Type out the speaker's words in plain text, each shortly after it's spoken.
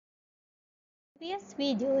Previous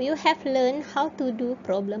video, you have learned how to do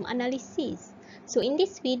problem analysis. So in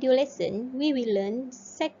this video lesson, we will learn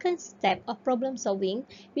second step of problem solving,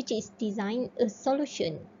 which is design a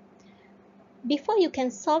solution. Before you can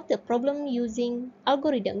solve the problem using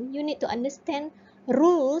algorithm, you need to understand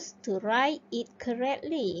rules to write it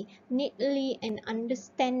correctly, neatly and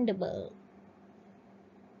understandable.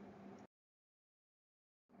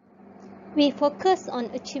 We focus on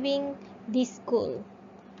achieving this goal.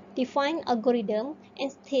 Define algorithm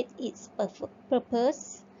and state its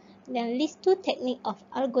purpose, then list two techniques of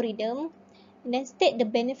algorithm, then state the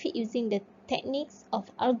benefit using the techniques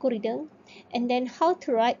of algorithm, and then how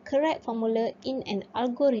to write correct formula in an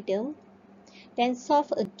algorithm, then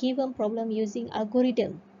solve a given problem using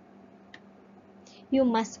algorithm. You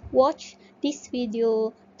must watch this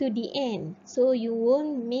video to the end so you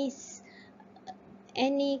won't miss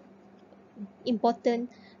any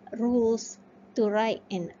important rules to write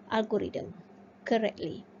an algorithm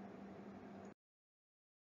correctly.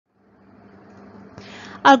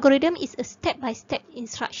 Algorithm is a step-by-step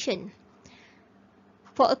instruction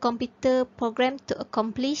for a computer program to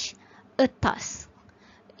accomplish a task.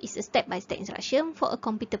 It's a step-by-step instruction for a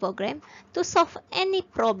computer program to solve any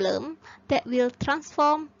problem that will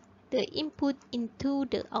transform the input into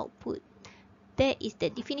the output. That is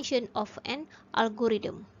the definition of an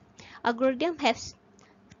algorithm. Algorithm has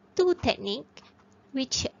two techniques,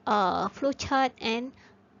 which are flowchart and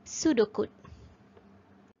pseudocode.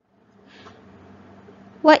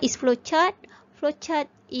 What is flowchart? Flowchart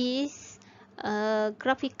is a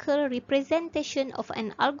graphical representation of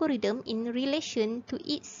an algorithm in relation to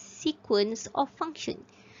its sequence of functions.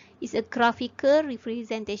 It's a graphical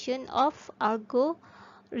representation of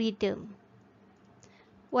algorithm.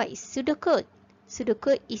 What is pseudocode?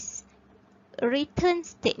 Pseudocode is a written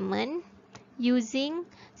statement using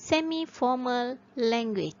semi-formal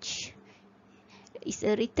language. Is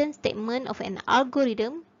a written statement of an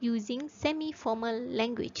algorithm using semi-formal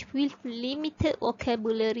language with limited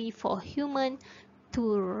vocabulary for human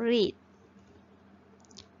to read.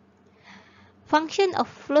 Function of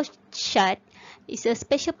flowchart is a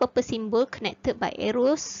special purpose symbol connected by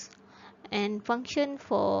arrows, and function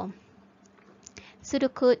for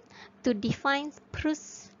pseudocode to define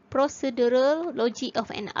procedural logic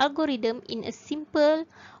of an algorithm in a simple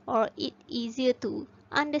or it easier to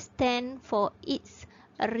understand for its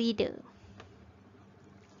reader.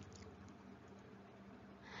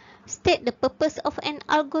 State the purpose of an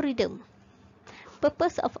algorithm.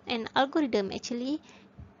 Purpose of an algorithm actually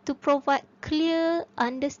to provide clear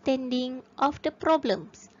understanding of the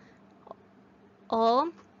problems,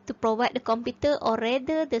 or to provide the computer or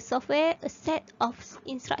rather the software a set of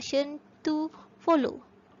instructions to follow.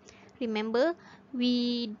 Remember,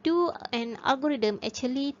 we do an algorithm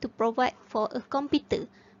actually to provide for a computer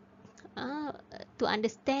to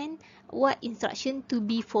understand what instruction to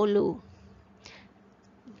be followed.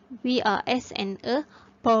 We are as a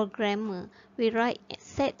programmer. We write a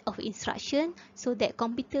set of instructions so that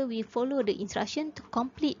computer will follow the instruction to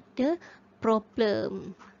complete the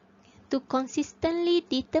problem. To consistently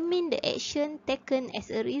determine the action taken as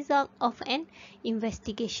a result of an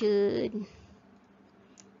investigation.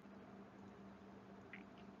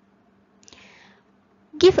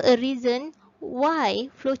 Give a reason why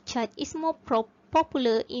flowchart is more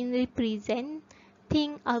popular in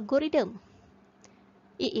representing algorithm.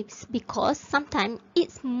 It is because sometimes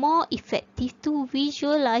it's more effective to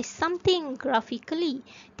visualize something graphically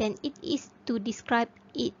than it is to describe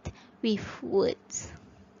it with words.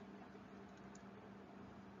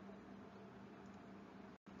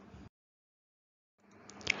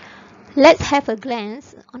 Let's have a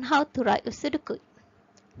glance on how to write a pseudocode.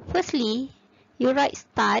 Firstly, you write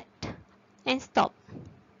start and stop.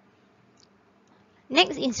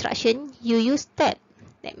 Next instruction, you use tab.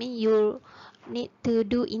 That means you need to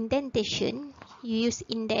do indentation. You use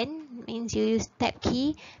indent, means you use tab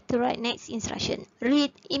key to write next instruction.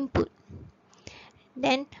 Read input.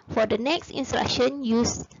 Then for the next instruction,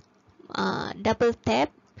 use double tab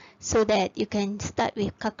so that you can start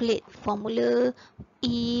with calculate formula.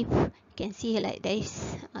 If you can see like there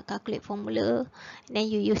is calculate formula, then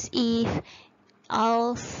you use if,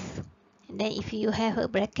 else, and then if you have a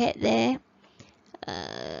bracket there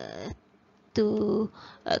to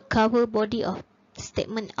cover body of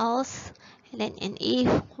statement else, and then an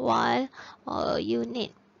if, while, or you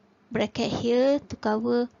need bracket here to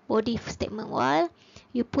cover body statement while,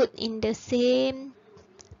 you put in the same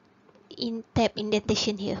in tab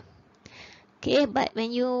indentation here. Okay, but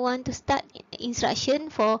when you want to start instruction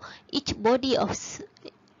for each body of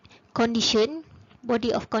condition,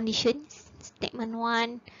 statement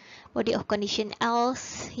 1, Body of condition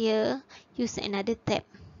else, here use another tab.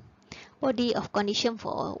 Body of condition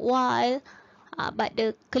for while, but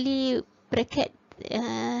the curly bracket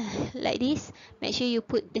like this, make sure you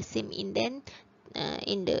put the same indent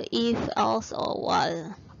in the if, else or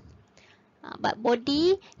while. But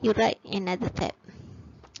body, you write another tab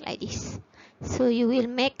like this. So you will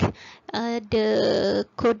make the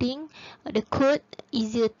coding, the code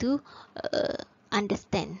easier to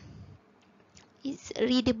understand. It's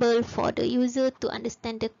readable for the user to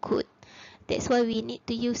understand the code. That's why we need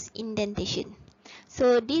to use indentation.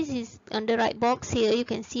 So this is on the right box here. You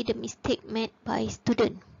can see the mistake made by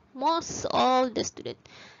student. Most all the student,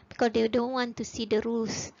 because they don't want to see the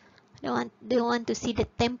rules. They want to see the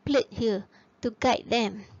template here to guide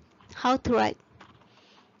them how to write.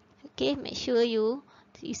 Okay, make sure you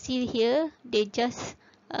see here. They just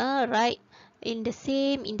write in the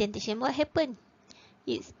same indentation. What happened?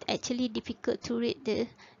 It's actually difficult to read the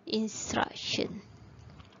instruction.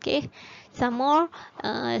 Okay, some more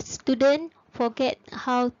student forget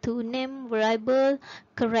how to name variable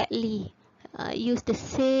correctly. Use the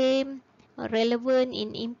same relevant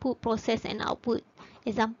in input, process and output.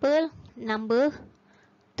 Example, number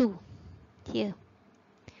 2 here,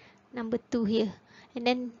 number 2 here, and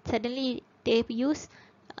then suddenly they use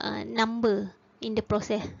number in the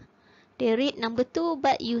process. They read number 2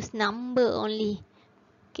 but use number only.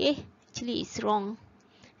 Okay, actually it's wrong.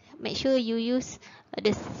 Make sure you use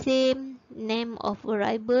the same name of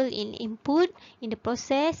variable in input, in the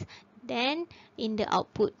process, then in the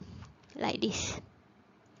output, like this.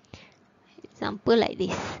 Example like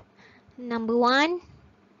this. Number 1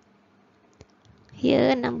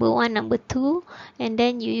 here, number 1, number 2, and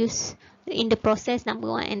then you use in the process number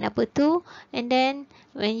 1 and number 2, and then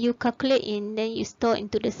when you calculate in, then you store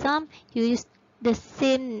into the sum, you use the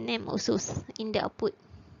same name also in the output.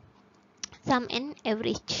 Sum and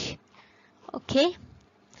average. Okay,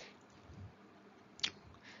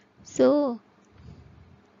 so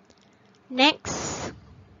next,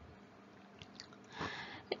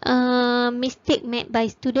 mistake made by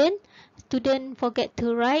student. Student forget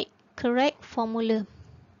to write correct formula.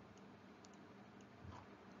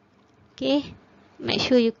 Okay, make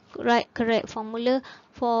sure you write correct formula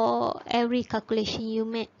for every calculation you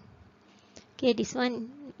made. Okay, this one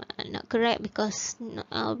not correct because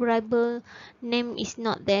variable name is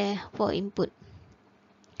not there for input.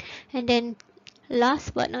 And then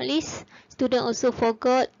last but not least, student also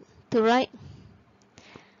forgot to write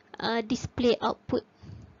display output.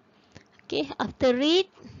 Okay, after read,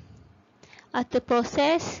 after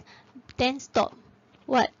process, then stop.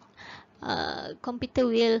 What? Computer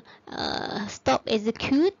will stop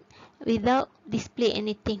execute without display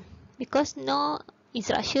anything, because no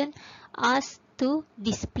instruction asked to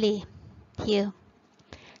display here.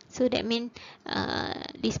 So that means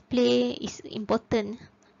display is important.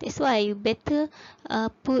 That's why you better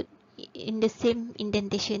put in the same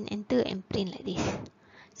indentation, enter and print like this.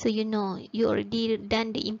 So you know you already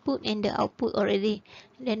done the input and the output already.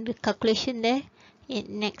 Then the calculation there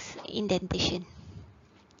in next indentation.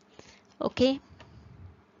 Okay.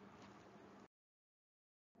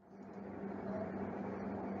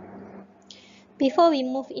 Before we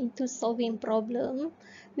move into solving problem,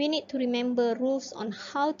 we need to remember rules on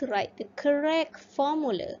how to write the correct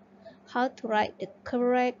formula. How to write the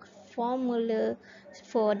correct formula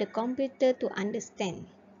for the computer to understand.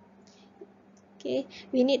 Okay,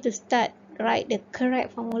 we need to start write the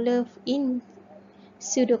correct formula in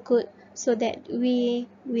pseudocode so that we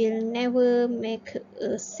will never make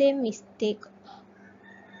a same mistake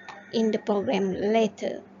in the program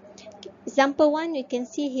later. Example 1, you can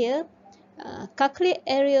see here, calculate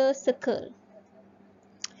area circle.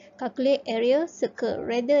 Calculate area circle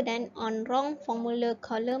rather than on wrong formula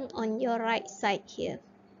column on your right side here.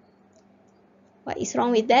 What is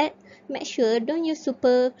wrong with that? Make sure don't use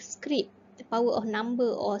superscript, the power of number,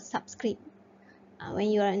 or subscript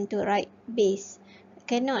when you are into write base.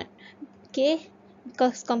 Cannot. Okay,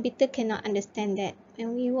 because computer cannot understand that.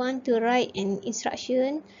 When we want to write an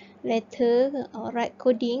instruction letter or write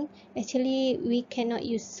coding, actually we cannot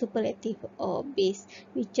use superlative or base.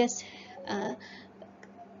 We just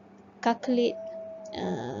calculate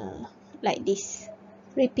like this.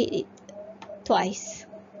 Repeat it twice.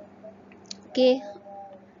 Okay.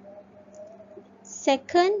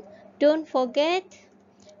 Second, don't forget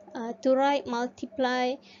to write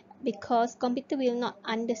multiply, because computer will not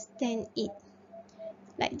understand it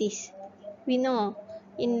like this. We know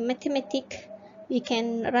in mathematics we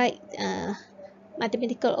can write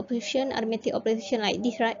mathematical operation, arithmetic operation like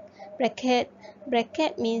this, right?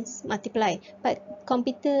 bracket means multiply, but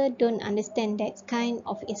computer don't understand that kind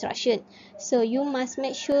of instruction. So you must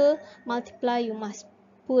make sure multiply, you must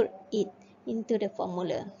put it into the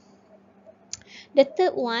formula. The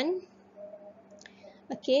third one,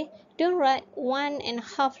 okay, don't write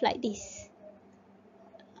 1.5 like this,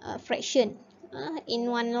 fraction, in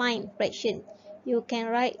one line fraction. You can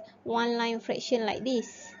write one line fraction like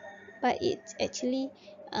this, but it's actually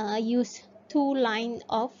use two line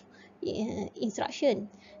of instruction.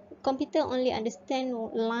 Computer only understand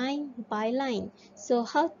line by line. So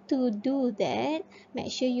how to do that?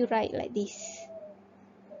 Make sure you write like this.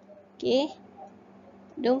 Okay,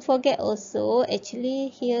 don't forget also, actually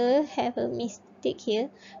here have a mistake here.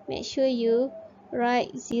 Make sure you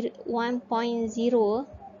write 1.0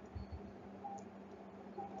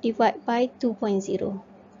 divide by 2.0.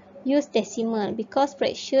 Use decimal because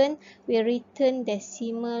fraction will return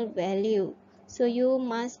decimal value. So you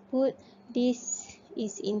must put this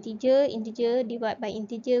is integer, integer divide by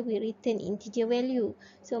integer will return integer value.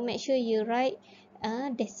 So make sure you write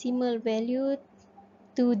decimal value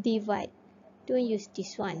to divide. Don't use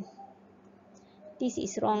this one. This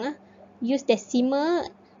is wrong. Use decimal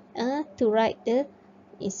to write the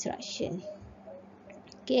instruction.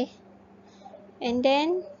 Okay. And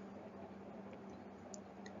then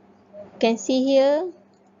you can see here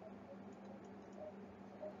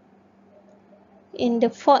in the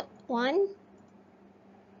fourth one,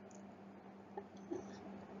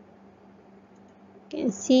 you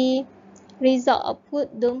can see result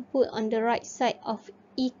output don't put on the right side of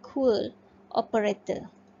equal operator.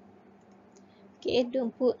 Okay,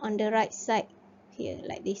 don't put on the right side here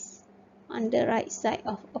like this. On the right side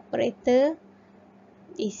of operator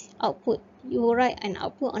is output. You write an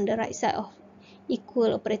output on the right side of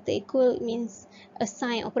equal operator. Equal means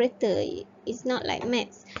assign operator. It's not like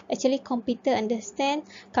maths. Actually, computer understand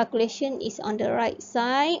calculation is on the right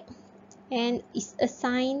side and is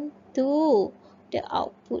assigned to the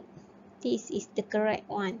output. This is the correct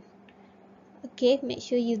one. Okay, make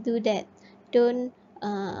sure you do that. Don't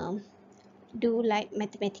do like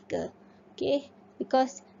mathematical. Okay,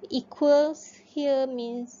 because equals here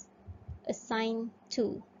means assigned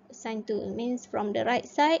to. Assigned to means from the right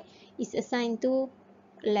side is assigned to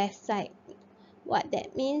left side. What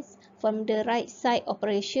that means, from the right side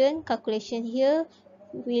operation, calculation here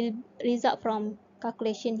will result from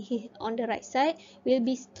calculation here on the right side will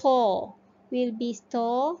be stored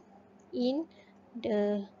in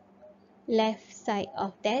the left side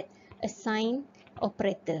of that assigned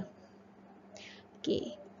operator.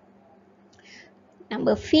 Okay.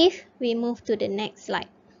 Number 5, we move to the next slide.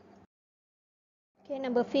 Okay,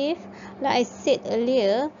 number 5, like I said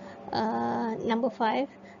earlier, number 5,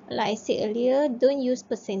 like I said earlier, don't use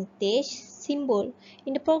percentage symbol.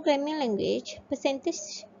 In the programming language,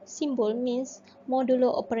 percentage symbol means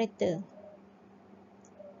modulo operator.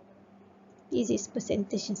 This is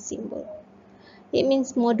percentage symbol. It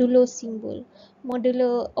means modulo symbol,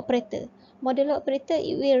 modulo operator. Modulo operator,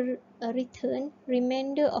 it will return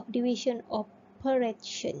remainder of division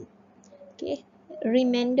operation. Okay,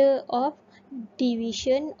 remainder of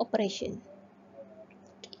division operation.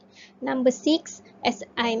 Okay. Number 6, as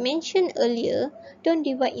I mentioned earlier, don't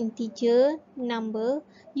divide integer number,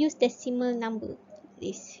 use decimal number.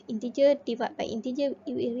 This integer divide by integer,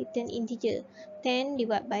 it will return integer. 10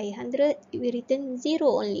 divide by 100, it will return 0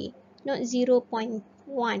 only, not 0.1,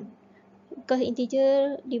 because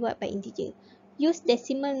integer divide by integer. Use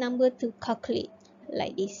decimal number to calculate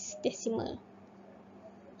like this, decimal.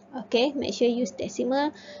 Okay, make sure use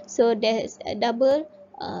decimal. So there's a double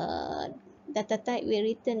data type will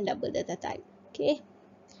return double data type. Okay,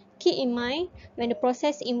 keep in mind when the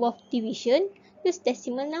process involves division, use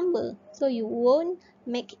decimal number so you won't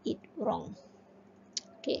make it wrong.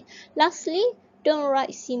 Okay, lastly, don't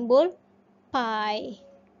write symbol pi.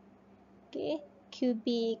 Okay,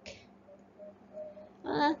 cubic.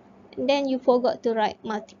 Then you forgot to write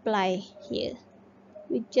multiply here.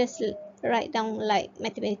 We just write down like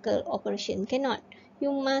mathematical operation. Cannot.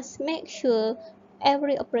 You must make sure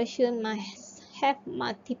every operation must have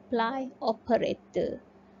multiply operator.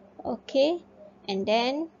 Okay, and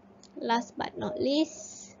then last but not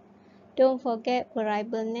least, don't forget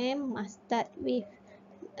variable name must start with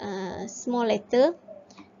small letter.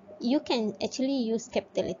 You can actually use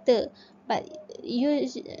capital letter, but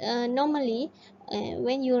normally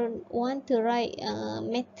when you want to write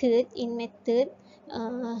method in method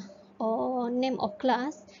or name of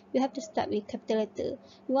class, you have to start with capital letter.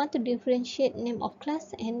 You want to differentiate name of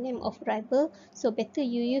class and name of variable, so better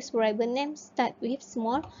you use variable name start with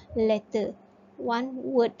small letter, one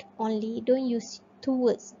word only. Don't use two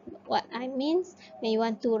words. What I means, when you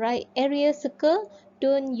want to write area circle,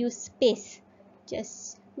 don't use space.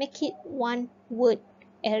 Just make it one word.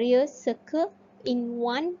 Area circle in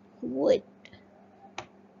one word.